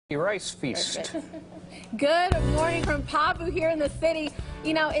Luckyrice Feast. Good morning from Pabu here in the city.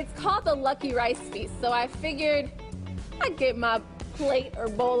 You know, it's called the Luckyrice Feast, so I figured I'd get my plate or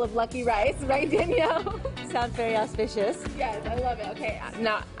bowl of lucky rice, right, Danielle? Sounds very auspicious. Yes, I love it. Okay,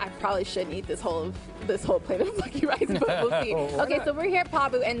 now I probably shouldn't eat this whole plate of lucky rice, but we'll see. Okay, so we're here at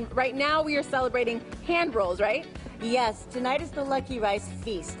Pabu, and right now we are celebrating hand rolls, right? Yes, tonight is the Luckyrice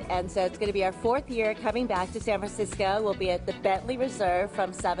Feast, and so it's going to be our 4th year coming back to San Francisco. We'll be at the Bentley Reserve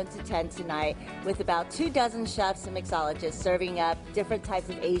from 7 to 10 tonight with about 24 chefs and mixologists serving up different types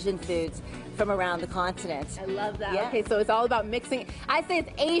of Asian foods from around the continent. I love that. Yeah. Okay, so it's all about mixing. I say it's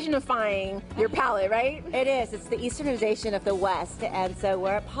Asianifying your palate, right? It is. It's the Easternization of the West, and so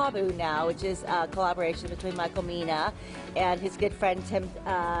we're at Pabu now, which is a collaboration between Michael Mina and his good friend Ken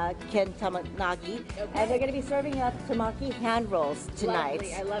Tamanagi, and they're going to be serving up tamaki hand rolls tonight.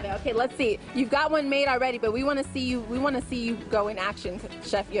 Lovely. I love it. Okay, let's see. You've got one made already, but we want to see you. We want to see you go in action,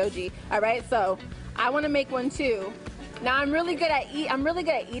 Chef Yoji. All right, so I want to make one too. Now I'm really good at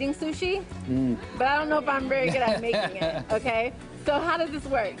eating sushi, but I don't know if I'm very good at making it. Okay, so how does this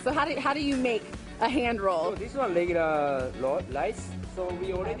work? So how do you make a hand roll? So this one regular rice. So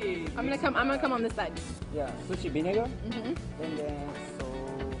we already. I'm gonna come on this side. Yeah, sushi vinegar, and then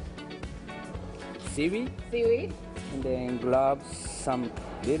seaweed, and then grab some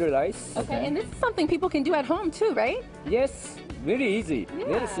little rice. Okay, and this is something people can do at home too, right? Yes, very easy,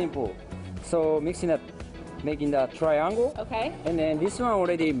 very simple. So making the triangle. Okay. And then this one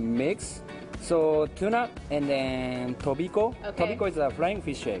already mixed. So tuna and then tobiko. Okay. Tobiko is a flying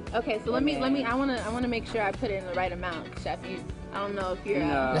fish egg. Okay, so let me. I wanna make sure I put it in the right amount, Chef. I don't know if you're in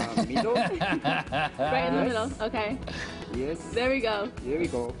the middle. Right in the middle. Okay. Yes. There we go. Here we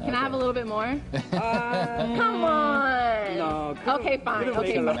go. Can I have a little bit more? Come on. No. Okay, fine.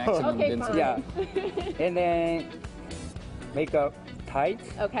 Okay, fine. Okay, fine. Yeah. And then make a tight.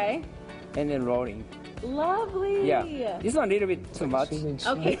 Okay. And then rolling. Lovely. Yeah. This one a little bit too much.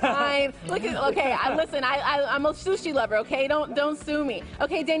 Okay, fine. Look at. Okay, listen. I'm a sushi lover. Okay, don't sue me.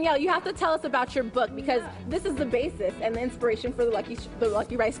 Okay, Danielle, you have to tell us about your book because this is the basis and the inspiration for the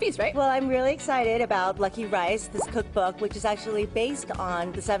Luckyrice Feast, right? Well, I'm really excited about Luckyrice, this cookbook, which is actually based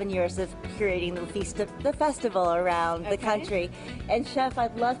on the 7 years of curating the festival around the country. And Chef,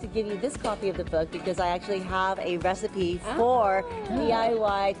 I'd love to give you this copy of the book because I actually have a recipe for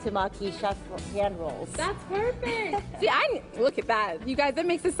DIY tamaki chef hand rolls. That's perfect. See, look at that. You guys, that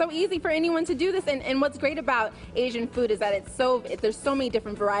makes it so easy for anyone to do this. And what's great about Asian food is that there's so many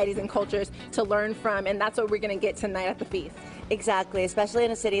different varieties and cultures to learn from, and that's what we're going to get tonight at the feast. Exactly, especially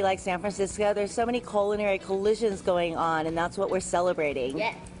in a city like San Francisco. There's so many culinary collisions going on, and that's what we're celebrating.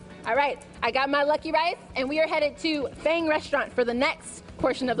 Yes. All right, I got my Lucky Rice, and we are headed to Fang Restaurant for the next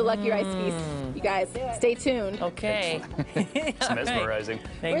portion of the Luckyrice Feast. You guys, stay tuned. Okay. It's mesmerizing.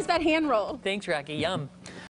 Where's that hand roll? Thanks, Roqui. Yum.